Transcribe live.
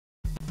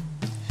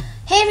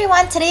Hey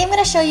everyone, today I'm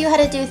going to show you how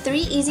to do 3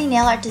 easy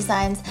nail art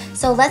designs.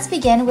 So let's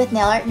begin with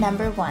nail art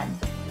number 1.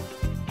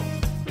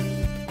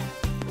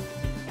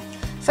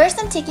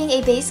 First, I'm taking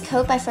a base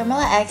coat by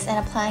Formula X and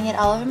applying it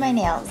all over my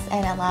nails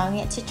and allowing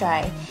it to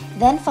dry.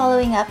 Then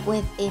following up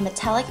with a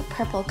metallic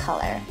purple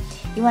color.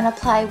 You want to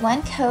apply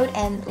one coat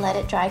and let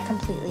it dry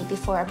completely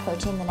before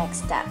approaching the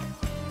next step.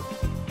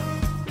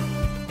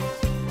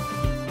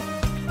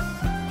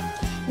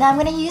 Now I'm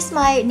going to use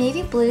my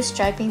navy blue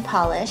striping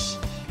polish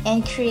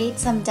and create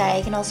some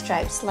diagonal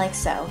stripes like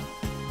so.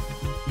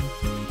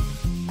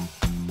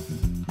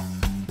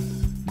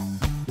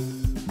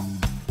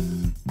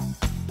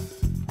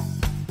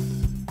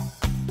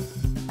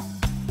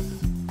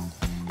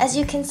 As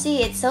you can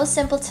see, it's so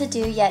simple to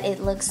do, yet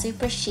it looks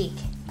super chic.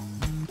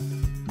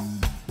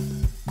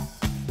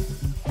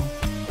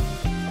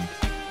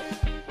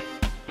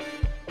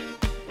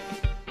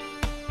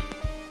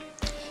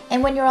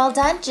 And when you're all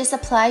done, just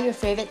apply your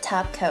favorite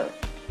top coat.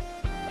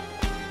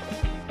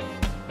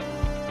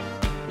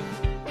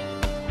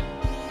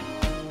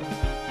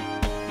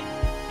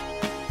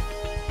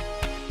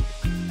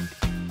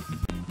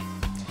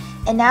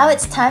 And now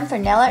it's time for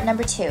nail art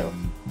number 2.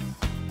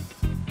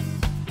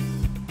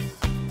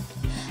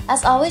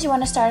 As always, you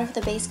want to start off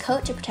with a base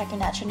coat to protect your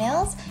natural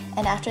nails,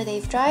 and after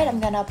they've dried, I'm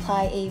going to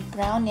apply a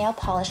brown nail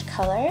polish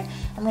color.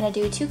 I'm going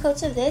to do 2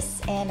 coats of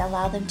this and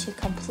allow them to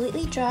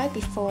completely dry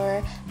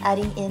before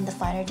adding in the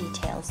finer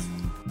details.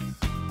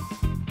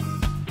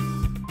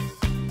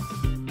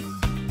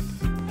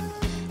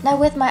 Now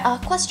with my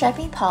aqua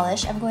striping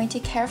polish, I'm going to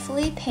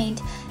carefully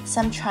paint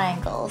some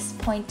triangles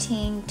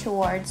pointing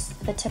towards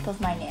the tip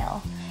of my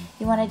nail.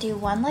 You want to do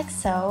one like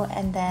so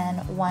and then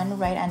one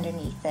right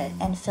underneath it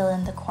and fill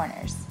in the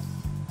corners.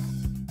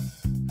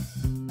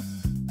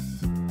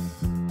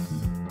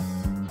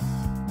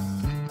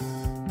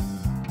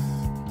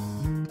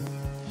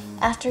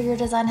 After your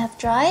design have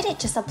dried,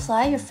 just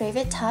apply your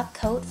favorite top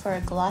coat for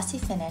a glossy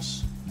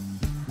finish.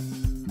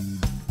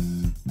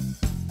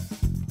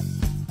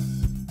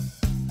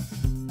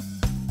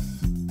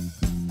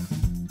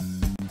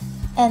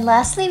 And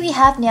lastly, we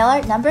have nail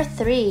art number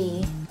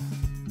 3.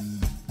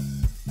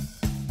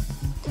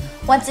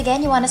 Once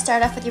again, you want to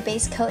start off with your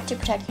base coat to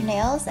protect your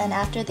nails, and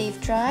after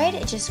they've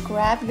dried, just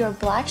grab your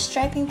black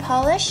striping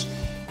polish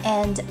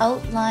and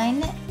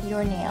outline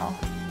your nail.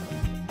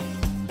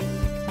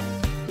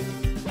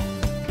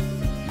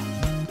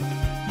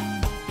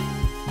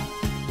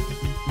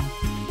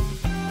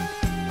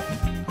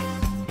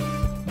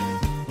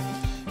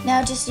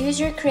 Now just use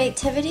your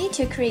creativity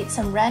to create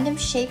some random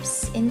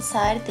shapes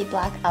inside the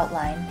black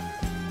outline.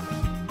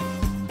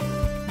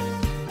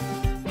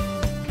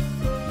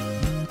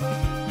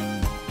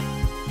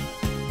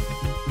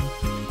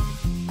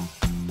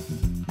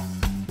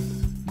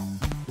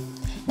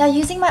 Now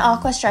using my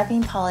aqua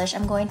striping polish,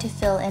 I'm going to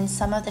fill in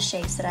some of the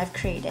shapes that I've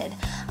created.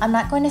 I'm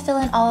not going to fill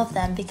in all of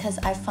them because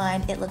I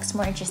find it looks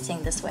more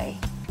interesting this way.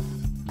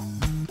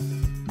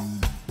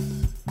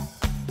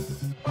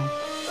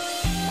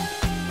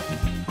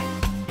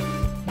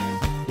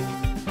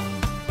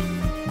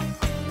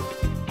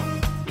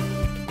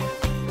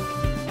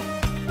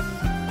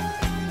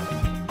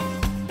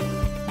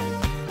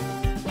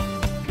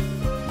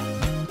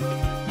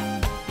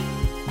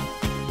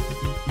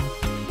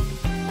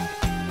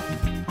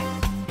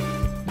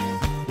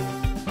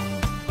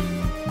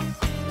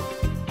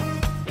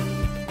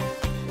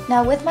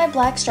 Now with my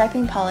black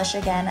striping polish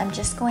again, I'm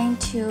just going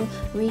to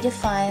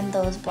redefine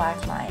those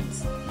black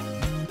lines.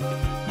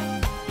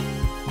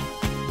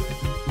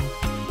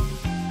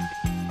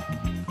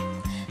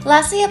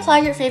 Lastly, apply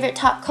your favorite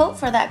top coat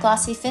for that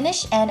glossy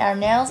finish and our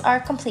nails are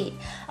complete.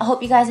 I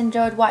hope you guys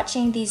enjoyed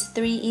watching these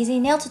 3 easy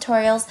nail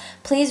tutorials.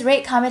 Please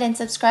rate, comment, and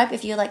subscribe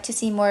if you'd like to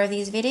see more of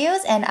these videos,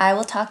 and I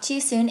will talk to you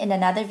soon in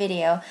another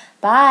video.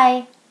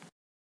 Bye!